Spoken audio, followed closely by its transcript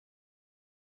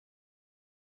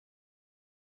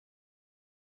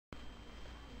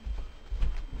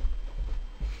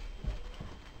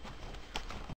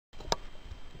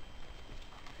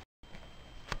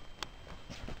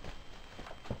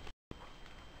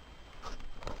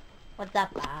What's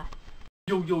up, guy?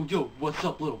 Yo, yo, yo, what's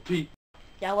up, Little Pete?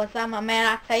 Yo, what's up, my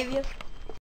man Octavius?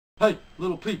 Hey,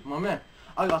 Little Pete, my man,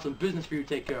 I got some business for you to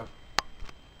take care of.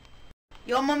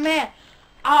 Yo, my man,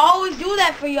 I always do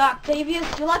that for you,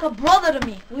 Octavius. You're like a brother to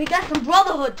me. We got some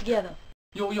brotherhood together.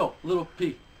 Yo, Little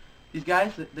Pete, these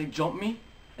guys, they jumped me,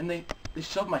 and they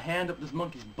shoved my hand up this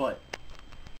monkey's butt.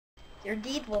 Your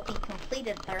deed will be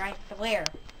completed, sir, I swear.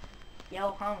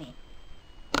 Yo, homie.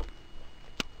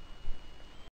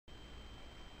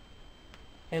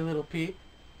 Hey, Little Pete,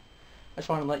 I just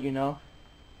want to let you know,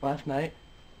 last night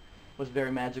was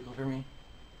very magical for me.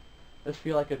 I just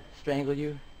feel like I could strangle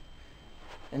you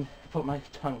and put my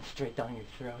tongue straight down your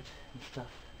throat and stuff.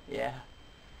 Yeah.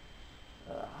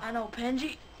 I know,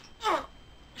 Penji.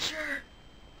 Sure.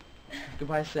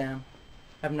 Goodbye, Sam.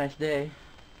 Have a nice day.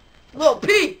 Little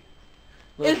Pete!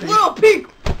 Little It's Pete. Little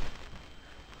Pete!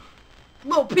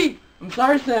 Little Pete! I'm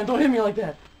sorry, Sam. Don't hit me like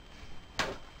that.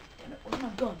 Damn it, where's my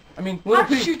gun? I mean, I Little had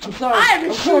to Pete, shoot you. I'm sorry. I had to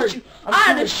I'm shoot sorry. you. I'm I had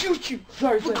sorry. to shoot you.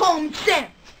 Sorry, For Sam. calling me Sam.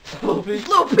 Little Pete. It's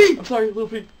Little Pete. I'm sorry, Little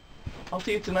Pete. I'll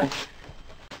see you tonight.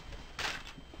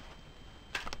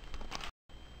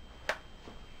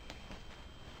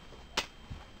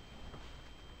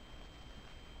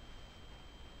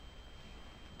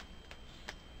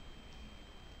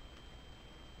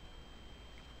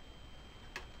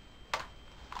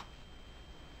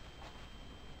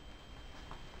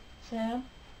 Sam,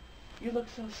 you look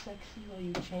so sexy while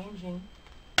you're changing.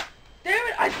 Damn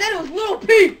it, I said it was Little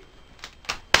Pete!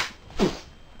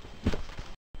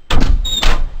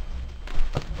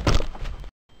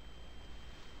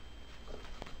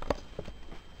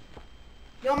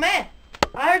 Yo, man,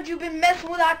 I heard you've been messing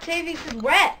with Octavius'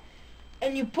 rat,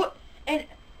 and you put, and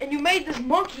you made this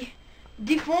monkey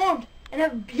deformed and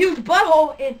have a huge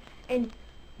butthole, and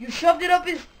you shoved it up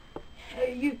his,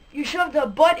 you shoved the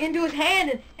butt into his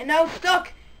hand, and now it's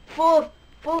stuck full of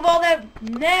all that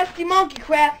nasty monkey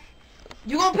crap.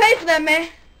 You gonna pay for that, man.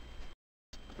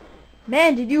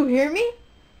 Man, did you hear me?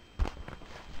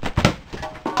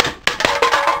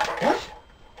 What?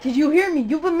 Did you hear me?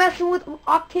 You've been messing with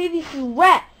Octavius'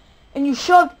 rat, and you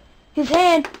shoved his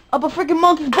hand up a freaking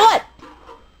monkey's butt.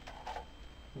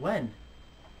 When?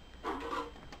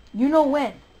 You know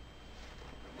when.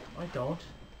 I don't.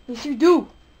 Yes, you do.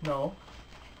 No.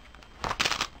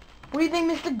 What do you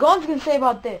think Mr. Gunn's gonna say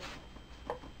about this?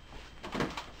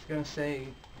 He's gonna say...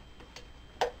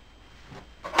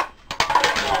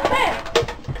 Man!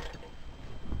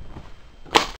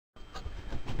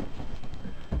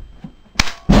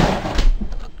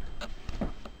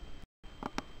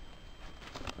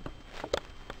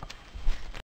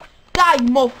 Die, you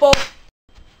mofo!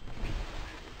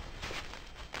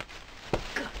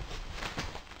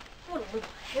 What a little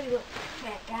heavy little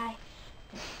fat guy.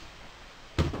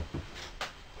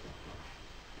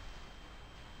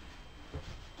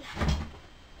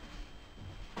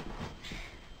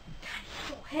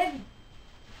 So heavy.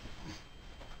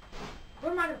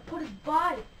 Where am I gonna put his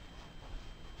body?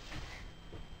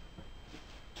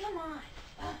 Come on.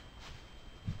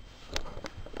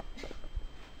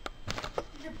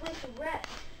 He's a place to rest.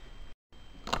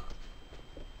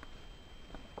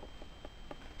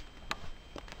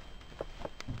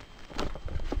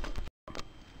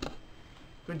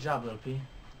 Good job, Little P.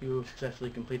 You successfully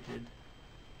completed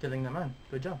killing that man.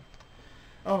 Good job.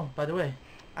 Oh, by the way,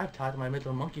 I've taught my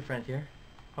little monkey friend here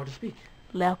how to speak.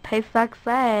 Lil'p sucks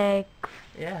eggs.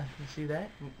 Yeah, you see that?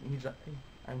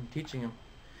 I'm teaching him.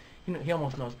 He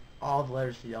almost knows all the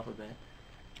letters to the alphabet.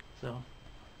 So.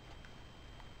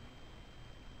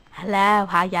 Hello,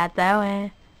 how y'all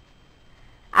doing?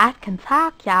 I can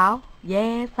talk, y'all.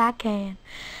 Yes, I can.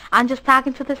 I'm just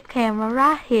talking to this camera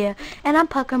right here, and I'm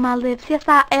puckering my lips. Yes,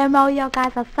 I am. Oh, you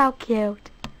guys are so cute.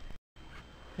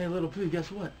 Hey, Little P, guess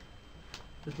what?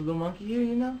 This little monkey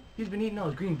here, he's been eating all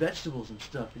those green vegetables and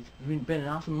stuff. He's been an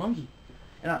awesome monkey.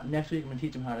 And next week I'm gonna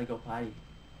teach him how to go potty.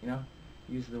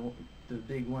 Use the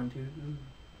big one too. Ooh.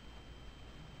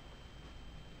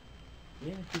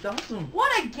 Yeah, he's awesome.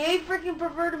 What a gay freaking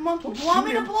perverted monkey. Don't You want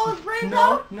me shoot to him. blow his brains No,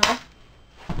 out? no.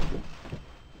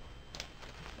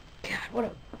 God, what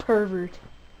a pervert.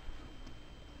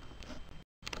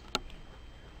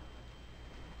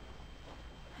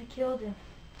 I killed him.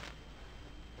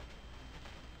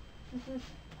 This is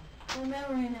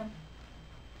remembering him.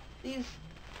 These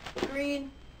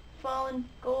green, fallen,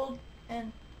 gold,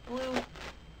 and blue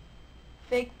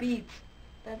fake beads.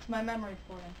 That's my memory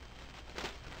for him.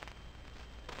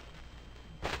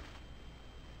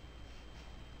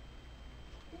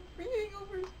 I'm breathing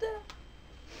over his death.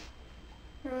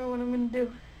 I don't know what I'm gonna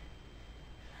do.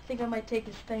 I think I might take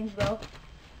his things though.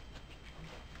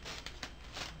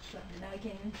 Sorry now. I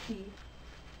can't even see.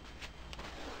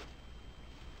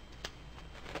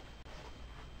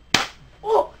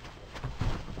 Oh!